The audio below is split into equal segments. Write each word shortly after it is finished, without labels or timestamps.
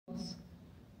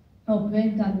or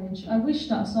brain damage. I wish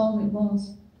that's all it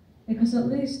was, because at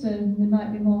least there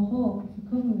might be more hope of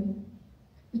recovery.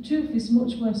 The truth is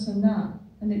much worse than that,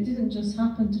 and it didn't just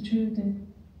happen to Trudy.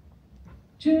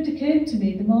 Trudy came to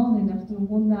me the morning after a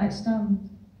one-night stand.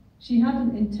 She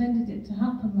hadn't intended it to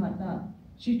happen like that.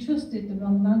 She trusted the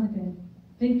wrong man again,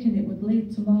 thinking it would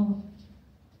lead to more.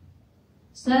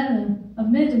 "Sarah,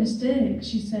 I've made a mistake,"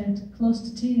 she said, close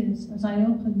to tears, as I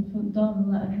opened the front door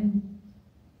and let her in.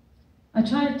 I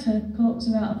tried to coax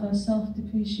her out of her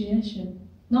self-depreciation.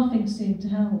 Nothing seemed to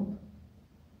help.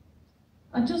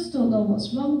 "I just don't know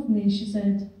what's wrong with me," she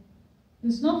said.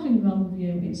 "There's nothing wrong with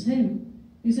you, it's him.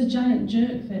 He's a giant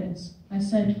jerk face," I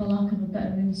said, for lack of a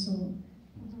better insult.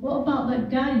 "What about that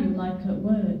guy you like at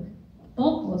work?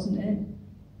 Bob, wasn't it?"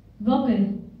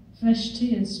 "Robbie," fresh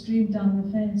tears streamed down her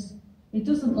face. "He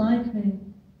doesn't like me."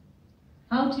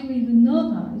 "How do you even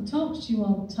know that? He talks to you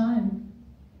all the time."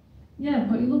 "Yeah,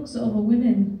 but he looks at other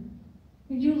women.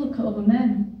 You look at other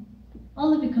men.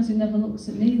 Only because he never looks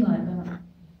at me like that."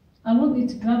 I wanted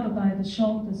to grab her by the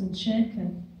shoulders and shake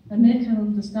her, and make her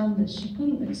understand that she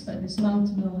couldn't expect this man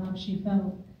to know how she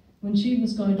felt when she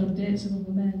was going on dates with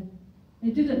other men.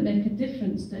 It didn't make a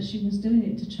difference that she was doing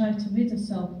it to try to rid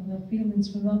herself of her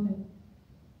feelings for Robbie.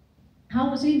 How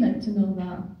was he meant to know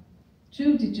that?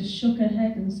 Trudy just shook her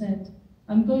head and said,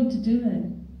 "I'm going to do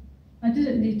it." I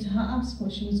didn't need to ask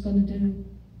what she was going to do.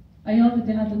 I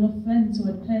already had enough friends who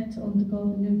had paid to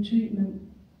undergo the new treatment.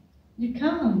 "You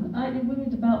can, aren't you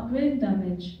worried about brain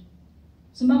damage?"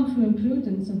 Samantha and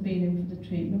Prudence have been in for the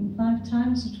treatment 5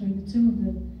 times between the two of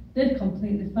them. "They're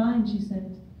completely fine," she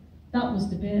said. That was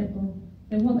debatable.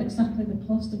 They weren't exactly the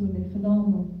poster women for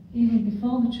normal, even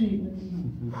before the treatment.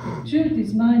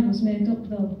 Trudy's mind was made up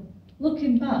though.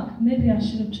 Looking back, maybe I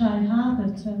should have tried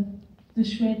harder to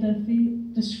dissuade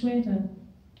her.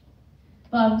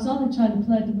 But I was only trying to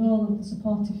play the role of the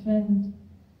supportive friend.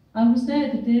 I was there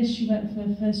the day she went for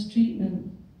her first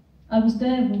treatment. I was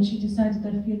there when she decided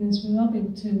her feelings for Robbie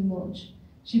were too much.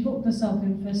 She booked herself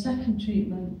in for a second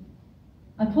treatment.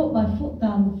 I put my foot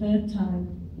down the 3rd time,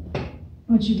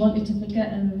 when she wanted to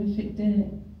forget her horrific day.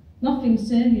 Nothing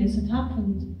serious had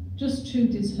happened, just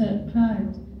Trudy's hurt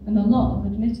pride and a lot of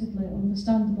admittedly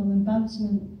understandable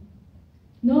embarrassment.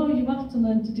 "No, you have to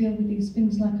learn to deal with these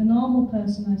things like a normal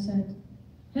person," I said.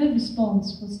 Her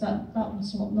response was that that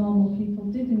was what normal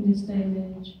people did in this day and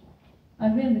age.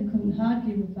 I really couldn't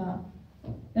argue with that.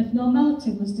 If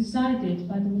normality was decided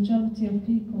by the majority of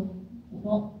people,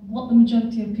 what the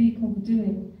majority of people were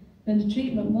doing, then the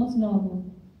treatment was normal.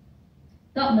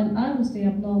 That meant I was the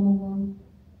abnormal one.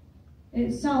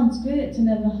 It sounds great to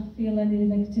never feel any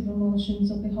negative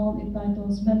emotions or be haunted by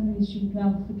those memories you would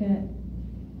rather forget.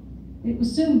 It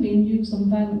was soon being used on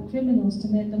violent criminals to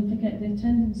make them forget their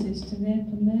tendencies to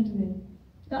rape and murdering.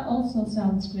 That also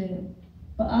sounds great,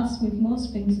 but as with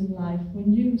most things in life,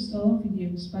 when used or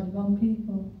overused by the wrong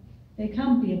people, they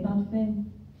can be a bad thing.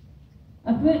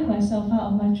 I break myself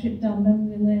out of my trip down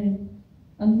memory lane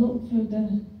and look through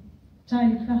the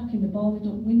tiny crack in the boarded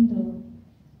up window.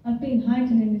 I've been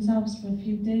hiding in this house for a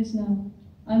few days now.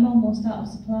 I'm almost out of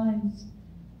supplies.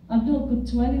 I'm no good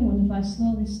to anyone if I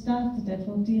slowly starve to death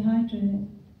or dehydrate.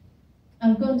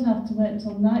 I'm going to have to wait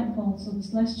until nightfall so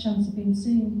there's less chance of being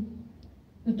seen.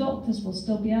 The doctors will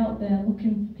still be out there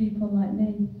looking for people like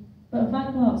me, but if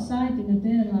I go outside in the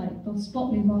daylight, they'll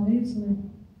spot me more easily.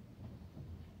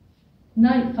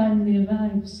 Night finally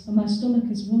arrives and my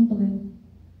stomach is rumbling.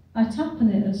 I tap on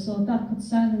it as though that could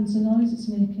silence the noise it's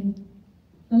making.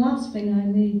 The last thing I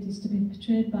need is to be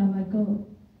betrayed by my gut.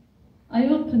 I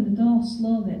open the door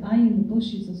slowly, eyeing the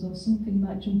bushes as though something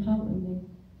might jump out at me.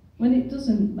 When it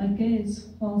doesn't, my gaze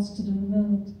falls to the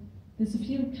road. There's a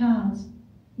few cars,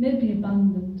 maybe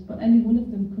abandoned, but any one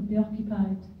of them could be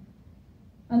occupied.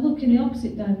 I look in the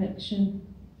opposite direction.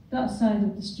 That side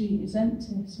of the street is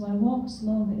empty, so I walk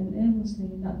slowly and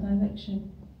aimlessly in that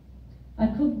direction. I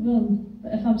could run,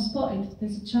 but if I'm spotted,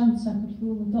 there's a chance I could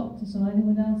fool the doctors or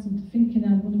anyone else into thinking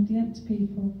I'm one of the empty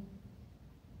people.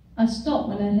 I stop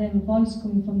when I hear a voice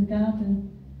coming from the garden.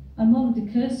 I'm already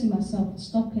cursing myself for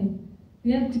stopping.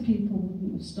 The empty people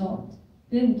wouldn't have stopped.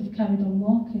 They would have carried on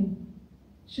walking.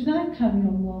 Should I carry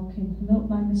on walking and hope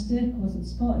my mistake wasn't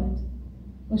spotted?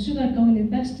 Or should I go and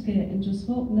investigate and just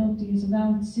hope nobody is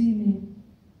around to see me?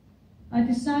 I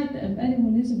decide that if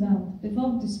anyone is around, they've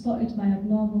already spotted my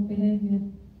abnormal behaviour.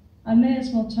 I may as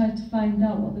well try to find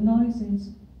out what the noise is.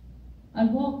 I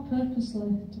walk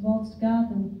purposely towards the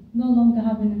garden, no longer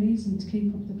having a reason to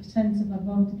keep up the pretense of I've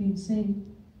already been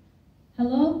seen.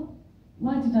 Hello?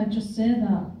 Why did I just say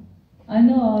that? I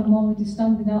know I'm already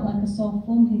standing out like a sore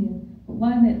thumb here, but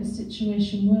why make the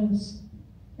situation worse?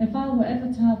 If I were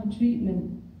ever to have a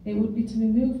treatment, it would be to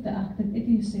remove the act of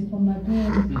idiocy from my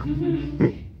brain.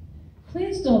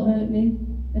 Please don't hurt me,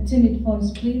 a timid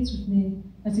voice pleads with me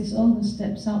as his owner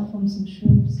steps out from some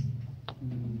shrubs.